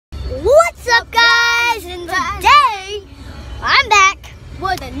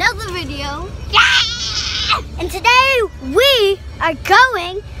today we are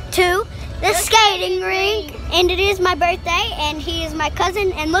going to the skating rink, and it is my birthday, and he is my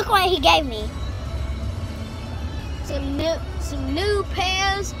cousin, and look what he gave me. Some new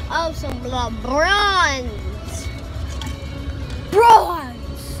pairs of some bronze.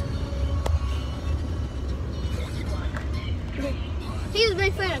 He's a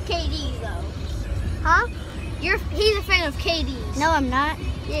big fan of KD's though. Huh? He's a fan of KD's. No, I'm not.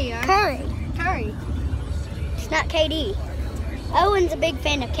 Yeah, you are. Curry. It's not KD. Owen's a big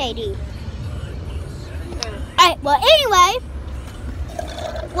fan of KD. Alright, well anyway.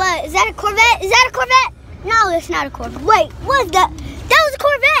 What, is that a Corvette? Is that a Corvette? No, it's not a Corvette. Wait, what's that? That was a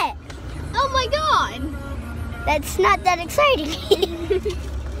Corvette! Oh my god! That's not that exciting.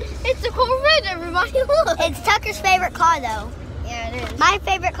 It's a Corvette, everybody, look! It's Tucker's favorite car though. Yeah, it is. My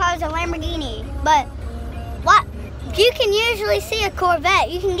favorite car is a Lamborghini, but what? You can usually see a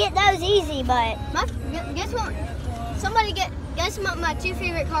Corvette. You can get those easy, but Guess what? Guess what my two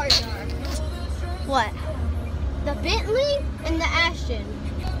favorite cars are? what? The Bentley and the Ashton.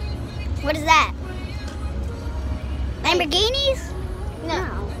 What is that? Lamborghinis?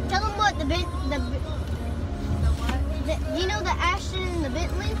 No. Tell them what you know the Ashton and the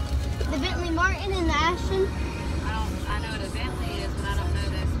Bentley? The Bentley Martin and the Ashton? I know what a Bentley is, but I don't know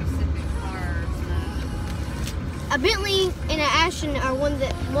the specific cars. A Bentley and an Ashton are one of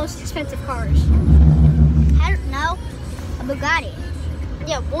the most expensive cars. I don't know. A Bugatti.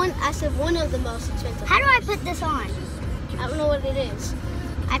 Yeah, I said one of the most expensive. How do I put this on? I don't know what it is.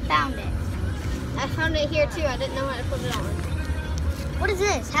 I found it. I found it here too. I didn't know how to put it on. What is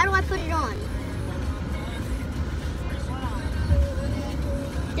this? How do I put it on?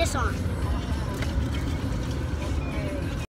 This on.